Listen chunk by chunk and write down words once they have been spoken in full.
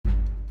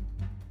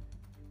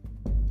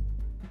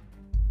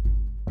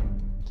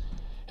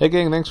Hey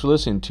gang, thanks for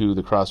listening to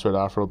the Crossroad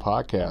Off-Road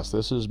Podcast.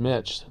 This is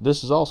Mitch.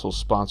 This is also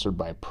sponsored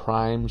by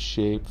Prime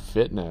Shape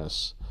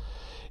Fitness.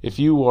 If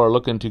you are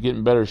looking to get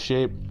in better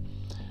shape,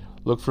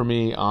 look for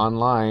me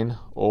online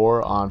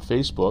or on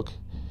Facebook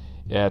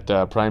at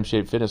Prime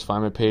Shape Fitness.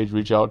 Find my page,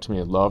 reach out to me.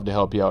 I'd love to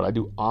help you out. I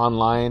do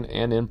online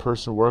and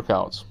in-person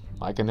workouts.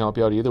 I can help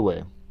you out either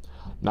way.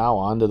 Now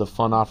on to the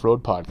Fun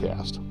Off-Road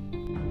Podcast.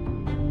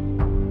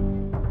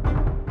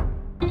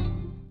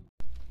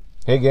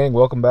 Hey gang,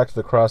 welcome back to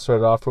the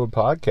Crossroad Off-Road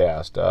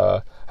Podcast.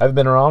 I haven't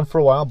been around for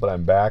a while, but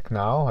I'm back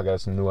now. I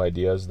got some new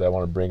ideas that I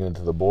want to bring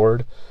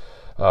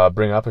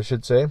up, I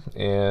should say.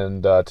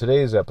 And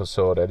today's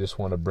episode, I just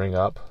want to bring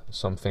up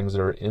some things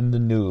that are in the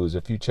news.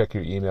 If you check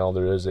your email,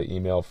 there is an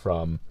email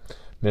from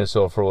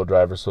Minnesota Four-Wheel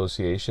Drive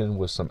Association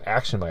with some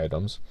action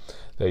items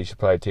that you should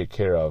probably take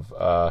care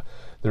of.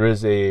 There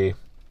is a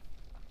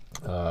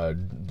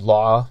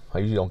law. I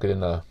usually don't get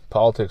into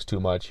politics too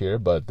much here,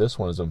 but this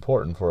one is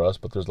important for us.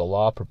 But there's a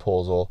law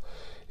proposal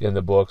in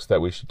the books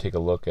that we should take a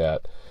look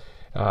at.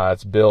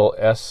 It's Bill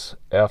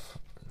SF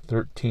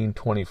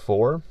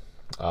 1324.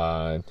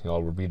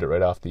 I'll read it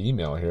right off the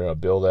email here. A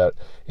bill that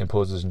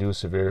imposes new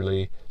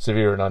severe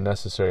and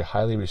unnecessary,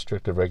 highly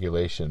restrictive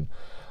regulation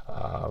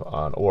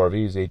on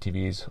ORVs,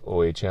 ATVs,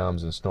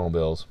 OHMs, and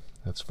snowmobiles.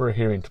 It's for a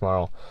hearing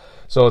tomorrow.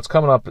 So it's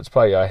coming up. It's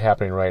probably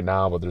happening right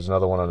now, but there's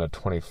another one on the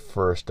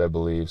 21st, I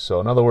believe. So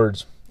in other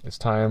words, it's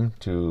time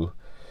to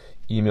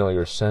email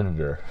your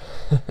senator.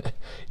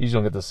 Usually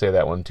don't get to say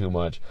that one too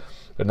much,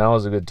 but now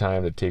is a good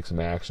time to take some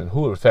action.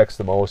 Who it affects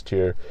the most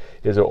here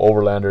is our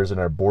overlanders and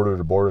our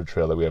border-to-border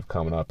trail that we have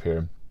coming up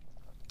here.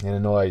 And I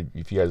know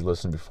if you guys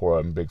listened before,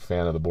 I'm a big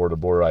fan of the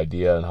border-to-border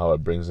idea and how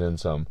it brings in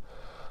some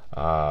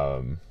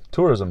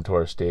tourism to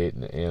our state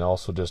and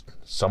also just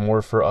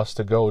somewhere for us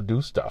to go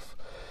do stuff.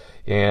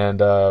 And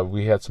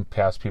we had some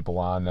past people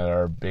on that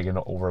are big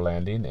into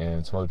overlanding,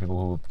 and some other people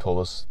who told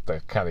us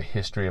the kind of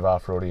history of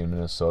off-roading in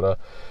Minnesota.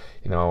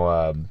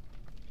 I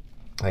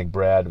think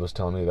Brad was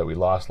telling me that we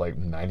lost like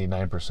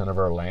 99% of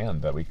our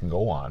land that we can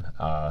go on.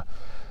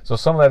 So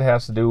some of that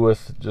has to do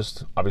with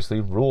just obviously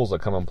rules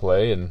that come in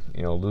play, and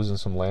losing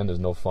some land is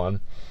no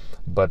fun.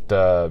 But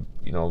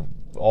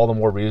all the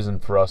more reason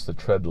for us to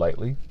tread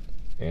lightly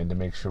and to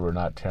make sure we're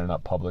not tearing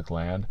up public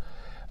land.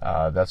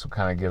 That's what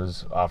kind of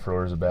gives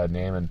off-roaders a bad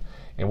name,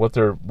 and what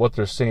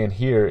they're saying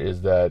here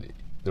is that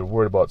they're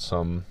worried about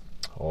some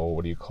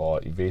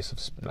not invasive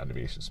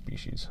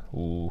species.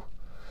 Ooh,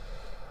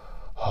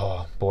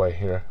 oh boy,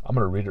 here I'm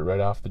gonna read it right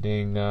off the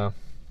dang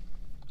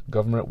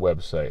government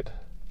website.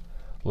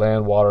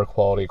 Land, water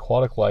quality,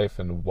 aquatic life,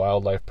 and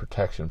wildlife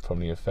protection from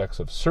the effects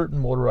of certain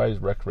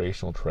motorized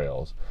recreational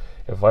trails.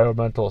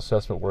 Environmental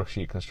assessment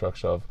worksheet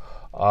construction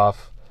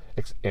of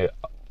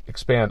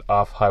expand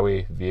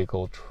off-highway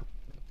vehicle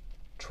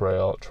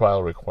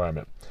trial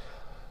requirement.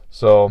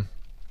 So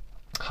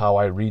how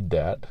I read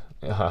that,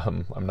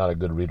 I'm not a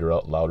good reader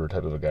out louder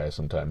type of a guy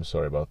sometimes,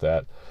 sorry about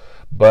that,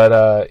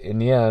 but in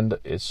the end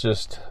it's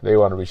just they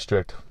want to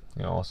restrict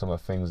some of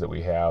the things that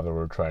we have that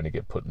we're trying to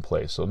get put in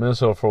place. So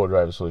Minnesota Four-Wheel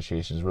Drive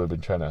Association has really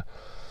been trying to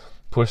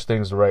push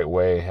things the right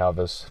way, have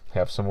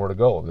somewhere to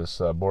go.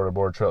 This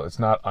border trail, it's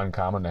not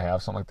uncommon to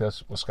have something like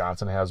this.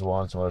 Wisconsin has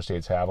one, some other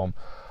states have them.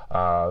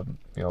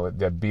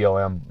 That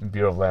BLM,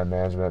 Bureau of Land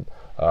Management,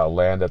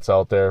 land that's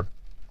out there.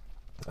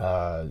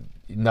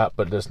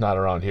 But just not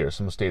around here.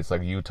 Some states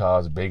like Utah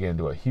is big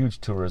into a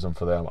huge tourism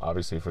for them,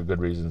 obviously for good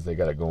reasons. They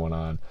got it going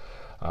on.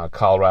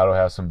 Colorado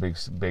has some big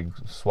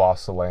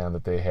swaths of land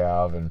that they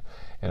have, and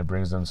it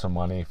brings them some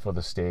money for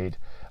the state.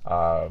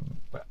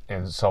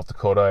 In South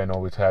Dakota, I know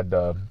we've had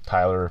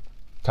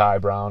Ty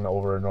Brown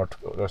over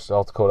in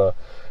South Dakota,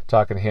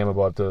 talking to him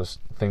about those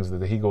things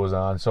that he goes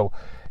on. So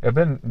I've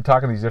been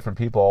talking to these different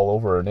people all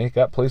over, and they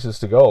got places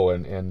to go,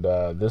 and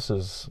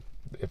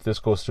if this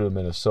goes through in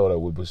Minnesota,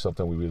 would be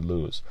something we would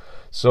lose.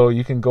 So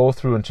you can go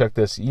through and check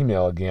this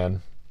email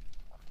again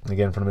from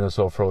the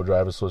Minnesota Four-Wheel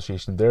Drive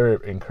Association. They're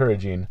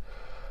encouraging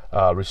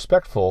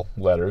respectful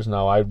letters.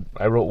 Now, I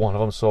wrote one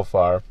of them so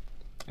far,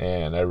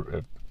 and I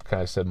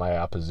kind of said my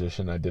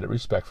opposition. I did it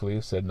respectfully. I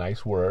said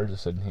nice words. I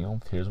said,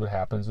 here's what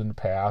happens in the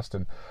past,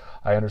 and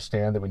I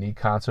understand that we need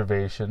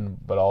conservation,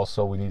 but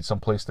also we need some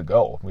place to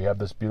go. We have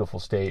this beautiful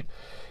state,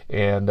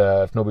 and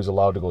if nobody's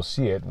allowed to go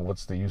see it,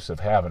 what's the use of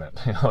having it?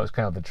 It's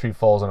kind of the tree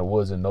falls in the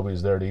woods and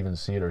nobody's there to even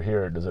see it or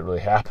hear it. Does it really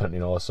happen?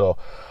 So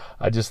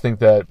I just think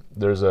that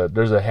there's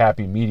a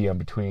happy medium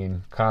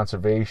between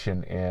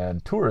conservation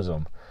and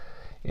tourism,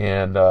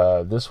 and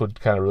this would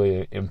kind of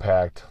really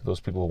impact those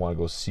people who want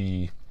to go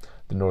see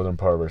the northern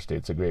part of our state.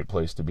 It's a great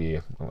place to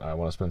be. I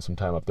want to spend some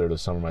time up there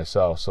this summer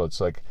myself, so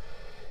it's like,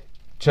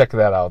 check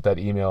that out. That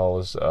email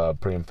is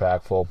pretty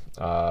impactful.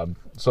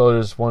 So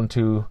there's 1,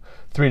 2,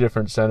 3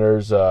 different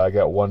centers. I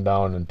got 1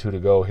 down and 2 to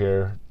go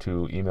here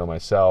to email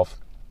myself.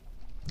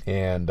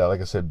 And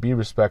like I said, be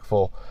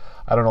respectful.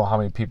 I don't know how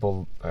many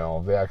people,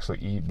 they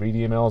actually read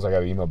emails. I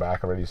got an email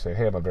back already saying,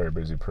 hey, I'm a very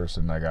busy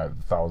person. I got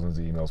thousands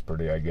of emails per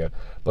day I get.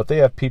 But they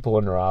have people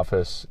in their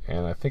office,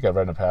 and I think I've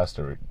read in the past,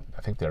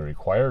 I think they're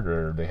required,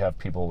 or they have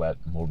people that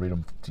will read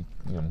them,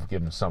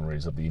 give them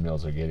summaries of the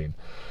emails they're getting.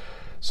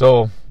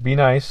 So be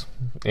nice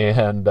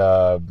and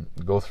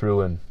go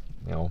through and,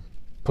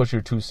 push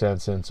your 2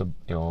 cents into,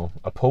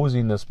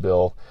 opposing this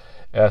bill,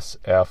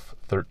 SF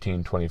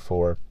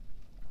 1324,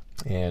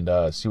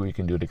 and see what you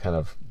can do to kind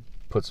of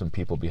put some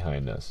people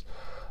behind this.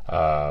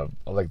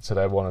 Like I said,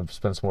 I want to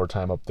spend some more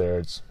time up there.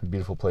 It's a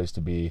beautiful place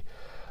to be.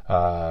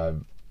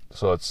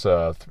 So it's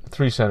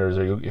 3 centers.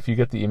 If you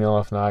get the email,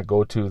 if not,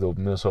 go to the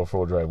Minnesota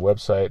 4-Wheel Drive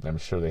website, and I'm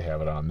sure they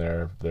have it on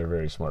there. They're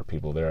very smart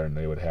people there, and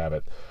they would have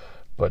it.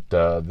 But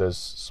there's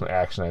some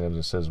action items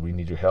that says we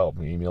need your help.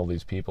 We email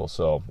these people.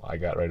 So I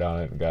got right on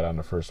it and got on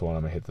the first one.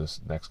 I'm going to hit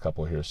this next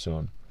couple here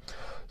soon.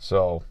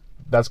 So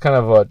that's kind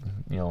of what,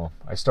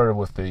 I started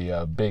with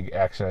the big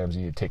action items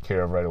you need to take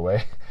care of right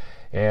away.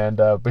 And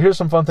but here's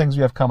some fun things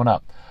we have coming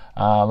up.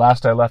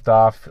 Last I left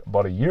off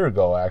about a year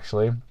ago,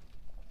 actually,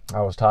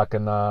 I was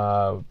talking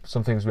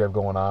some things we have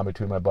going on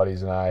between my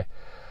buddies and I.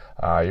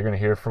 You're going to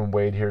hear from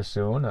Wade here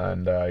soon,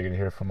 and you're going to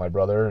hear from my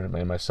brother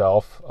and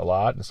myself a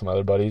lot, and some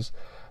other buddies.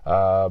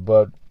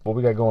 But what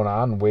we got going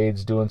on,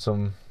 Wade's doing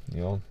some,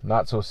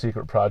 not so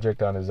secret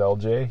project on his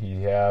LJ.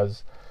 He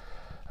has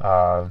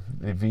the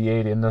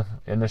V8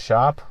 in the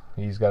shop.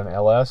 He's got an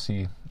LS.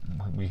 He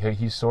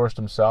sourced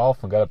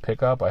himself and got a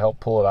pickup. I helped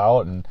pull it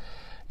out, and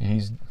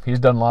he's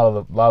done a lot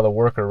of the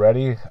work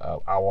already.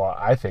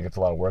 I think it's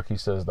a lot of work. He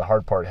says the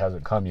hard part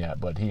hasn't come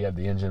yet, but he had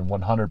the engine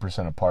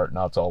 100% apart.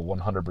 Now it's all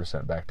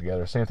 100% back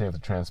together. Same thing with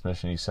the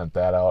transmission. He sent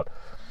that out.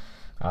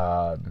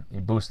 He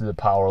boosted the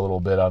power a little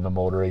bit on the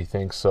motor, he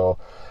thinks so.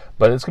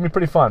 But it's going to be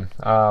pretty fun.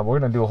 We're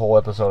going to do a whole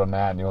episode on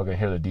that, and you're going to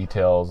hear the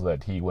details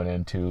that he went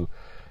into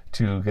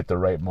to get the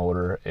right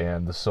motor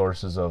and the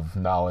sources of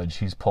knowledge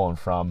he's pulling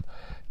from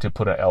to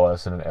put an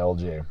LS in an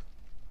LJ,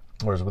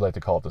 or as we like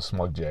to call it, the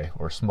Smug J,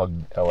 or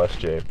Smug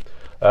LSJ.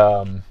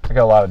 I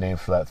got a lot of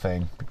names for that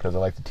thing because I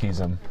like to tease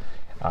him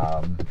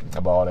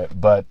about it.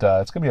 But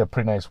it's going to be a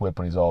pretty nice whip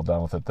when he's all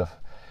done with it.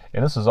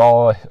 And this is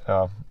all,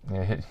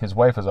 his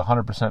wife is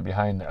 100%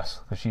 behind this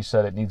because she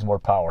said it needs more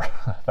power.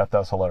 I thought that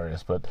was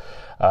hilarious, but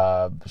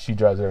she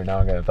drives every now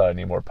and again and thought it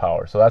needed more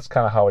power. So that's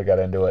kind of how we got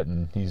into it,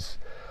 and he's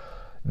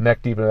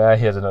neck deep into that.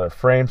 He has another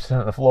frame sitting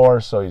on the floor,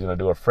 so he's going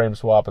to do a frame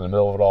swap in the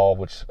middle of it all,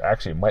 which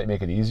actually might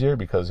make it easier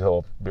because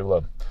he'll be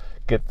able to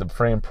get the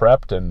frame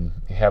prepped and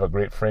have a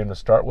great frame to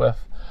start with.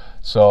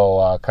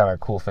 So kind of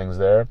cool things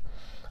there.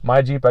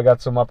 My Jeep, I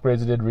got some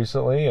upgrades I did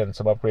recently and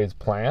some upgrades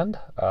planned,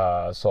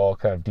 so I'll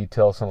kind of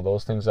detail some of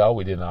those things out.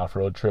 We did an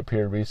off-road trip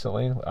here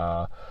recently,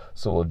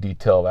 so we'll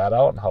detail that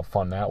out and how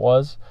fun that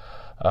was.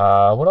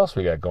 What else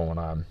we got going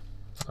on?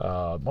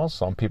 Well,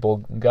 some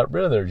people got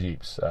rid of their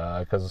Jeeps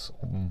because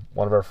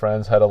one of our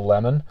friends had a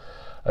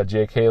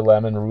JK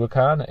Lemon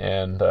Rubicon,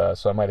 and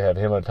so I might have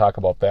him to talk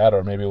about that,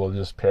 or maybe we'll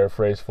just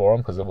paraphrase for him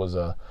because it was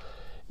a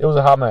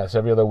hot mess.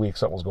 Every other week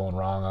something was going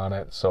wrong on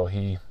it, so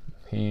he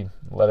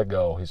let it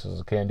go. He says,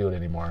 I can't do it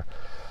anymore.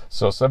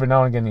 So every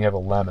now and again you have a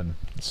lemon.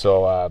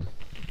 So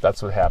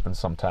that's what happens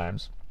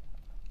sometimes.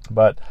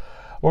 But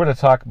we're going to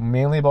talk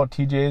mainly about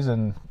TJs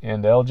and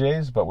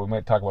LJs, but we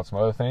might talk about some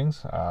other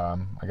things. I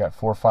got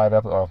 4 or 5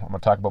 episodes. I'm going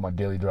to talk about my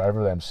daily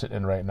driver that I'm sitting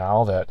in right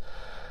now, that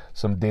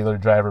some daily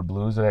driver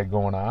blues that I had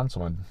going on.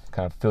 So I'm going to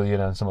kind of fill you in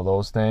on some of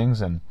those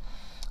things, and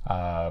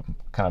kind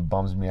of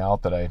bums me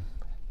out that I'm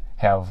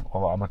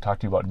going to talk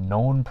to you about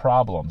known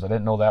problems. I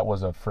didn't know that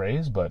was a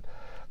phrase, but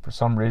for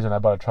some reason I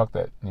bought a truck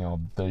that,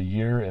 the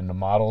year and the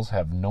models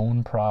have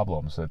known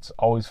problems. It's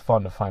always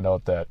fun to find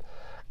out that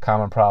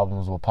common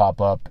problems will pop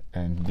up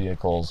in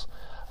vehicles.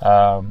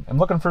 I'm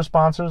looking for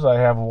sponsors. I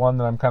have one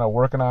that I'm kind of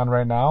working on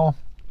right now,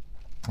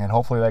 and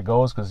hopefully that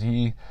goes because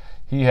he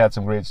had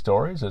some great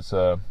stories. It's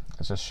a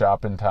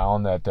shop in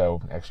town that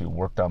actually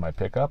worked on my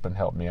pickup and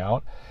helped me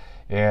out,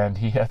 and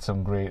he had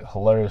some great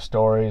hilarious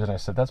stories, and I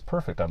said, that's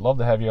perfect. I'd love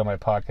to have you on my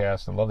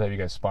podcast and love to have you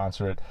guys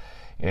sponsor it.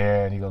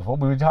 And he goes, what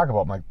would we talk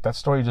about? I'm like, that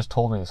story you just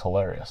told me is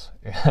hilarious.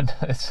 And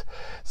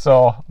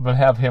so I'm going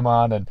to have him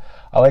on, and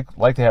I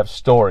like to have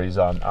stories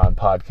on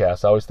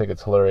podcasts. I always think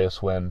it's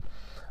hilarious when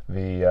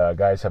the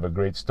guys have a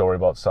great story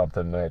about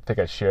something. I think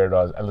I shared,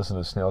 I listened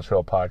to the Snail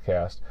Trail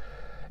podcast,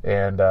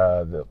 and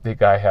the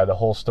guy had a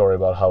whole story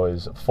about how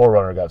his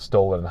 4Runner got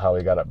stolen and how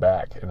he got it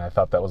back. And I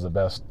thought that was the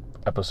best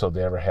episode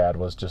they ever had,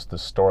 was just the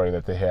story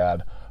that they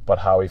had about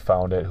how he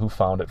found it, who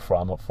found it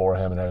for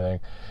him, and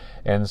everything.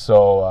 And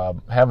so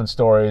having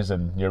stories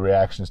and your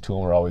reactions to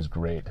them are always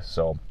great.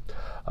 So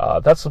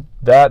that's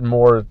that and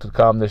more to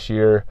come this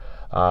year.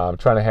 I'm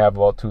trying to have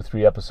about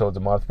 2-3 episodes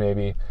a month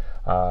maybe.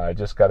 I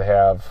just got to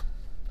have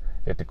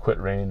it to quit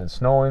raining and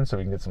snowing so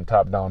we can get some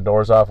top-down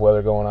doors off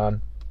weather going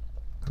on.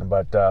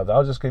 But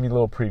I'll just give you a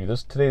little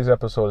preview. Today's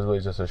episode is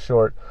really just a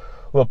short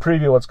little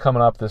preview of what's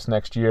coming up this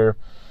next year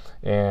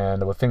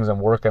and what things I'm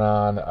working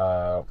on.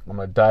 I'm going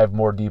to dive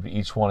more deep into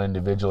each one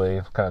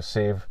individually, kind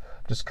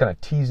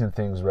of teasing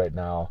things right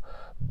now,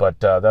 But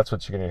that's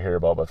what you're going to hear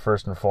about. But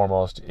first and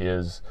foremost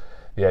is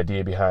the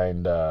idea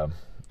behind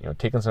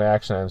taking some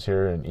action items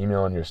here and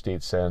emailing your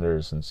state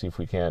senators and see if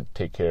we can't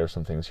take care of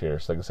some things here.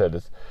 So like I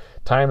said,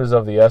 time is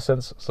of the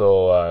essence.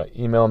 So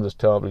email them, just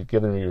tell them,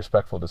 give them your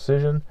respectful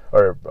decision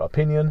or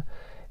opinion,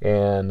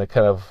 and the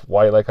kind of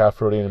why you like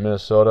off-roading in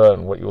Minnesota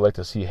and what you would like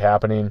to see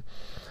happening.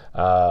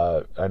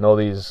 I know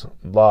these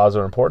laws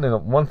are important,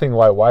 and one thing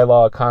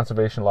why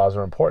conservation laws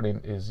are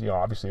important is,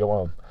 obviously you don't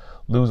want to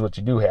lose what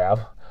you do have.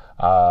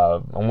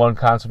 And one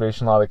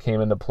conservation law that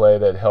came into play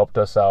that helped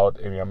us out,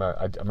 I'm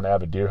an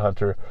avid deer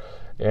hunter,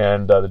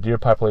 and the deer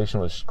population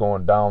was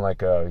going down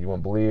like you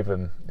wouldn't believe,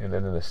 and then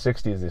in the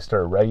 60s they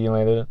started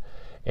regulating it,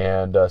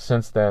 and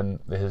since then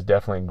it has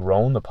definitely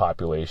grown the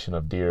population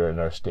of deer in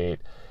our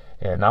state.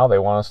 And now they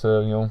want us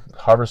to,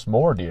 harvest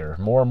more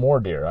and more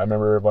deer. I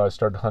remember when I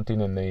started hunting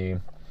in the,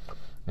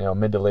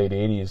 mid to late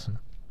 80s,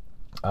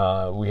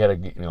 we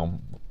had to,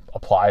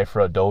 apply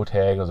for a doe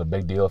tag. It was a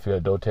big deal if you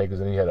had a doe tag, because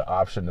then you had an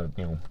option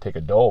to, take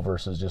a doe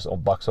versus just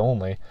bucks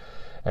only.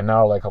 And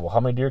now, like, well, how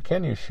many deer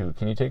can you shoot?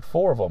 Can you take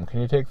 4 of them? Can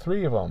you take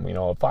 3 of them?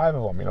 5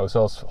 of them?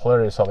 So it's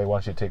hilarious how they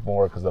want you to take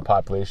more because the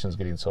population is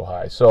getting so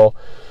high. So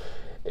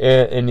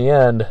in the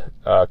end,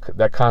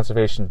 that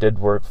conservation did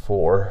work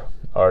for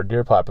our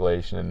deer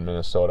population in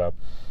Minnesota,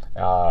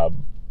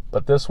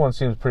 but this one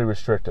seems pretty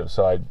restrictive.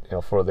 So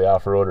for the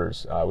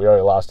off-roaders, we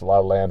already lost a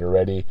lot of land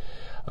already,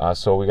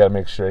 so we got to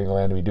make sure any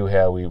land we do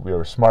have, we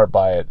were smart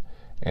by it,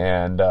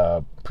 and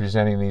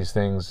presenting these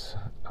things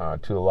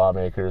to the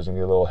lawmakers and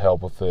get a little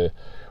help with the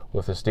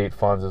state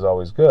funds is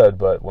always good.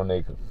 But when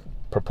they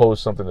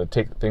propose something to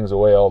take things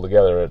away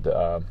altogether, it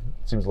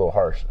seems a little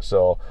harsh.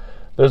 So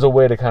there's a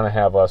way to kind of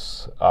have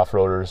us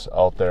off-roaders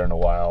out there in the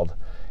wild,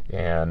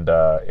 and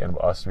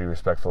us to be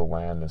respectful of the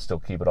land and still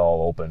keep it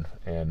all open,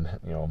 and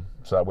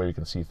so that way we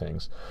can see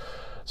things.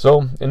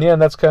 So in the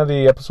end, that's kind of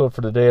the episode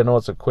for today. I know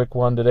it's a quick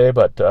one today,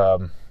 but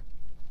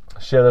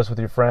share this with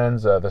your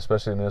friends,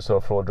 especially the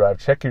Minnesota Four-Wheel Drive.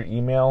 Check your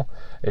email.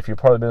 If you're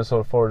part of the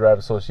Minnesota Four-Wheel Drive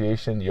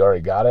Association, you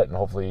already got it, and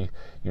hopefully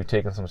you're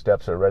taking some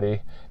steps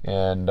already,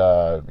 and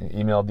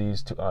email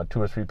these to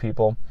 2 or 3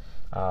 people.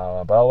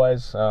 But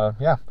otherwise,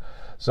 yeah.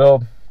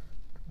 So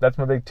that's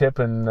my big tip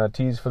and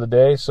tease for the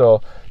day.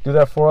 So do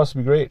that for us.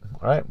 It'd be great.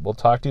 All right. We'll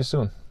talk to you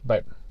soon.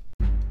 Bye.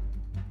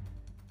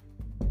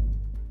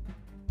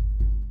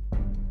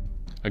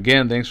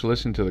 Again, thanks for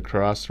listening to the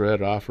Cross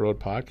Thread Off-Road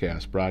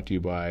Podcast, brought to you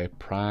by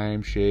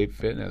Prime Shape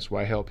Fitness,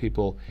 where I help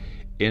people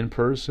in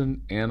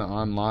person and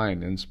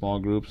online, in small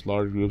groups,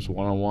 large groups,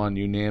 one-on-one,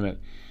 you name it.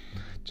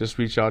 Just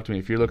reach out to me.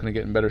 If you're looking to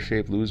get in better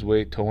shape, lose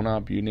weight, tone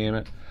up, you name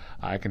it,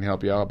 I can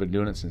help you out. I've been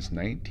doing it since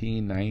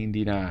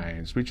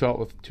 1999. So reach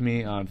out to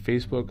me on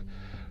Facebook,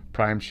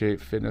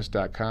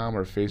 primeshapefitness.com,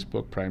 or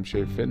Facebook, Prime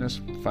Shape Fitness.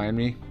 Find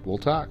me. We'll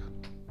talk.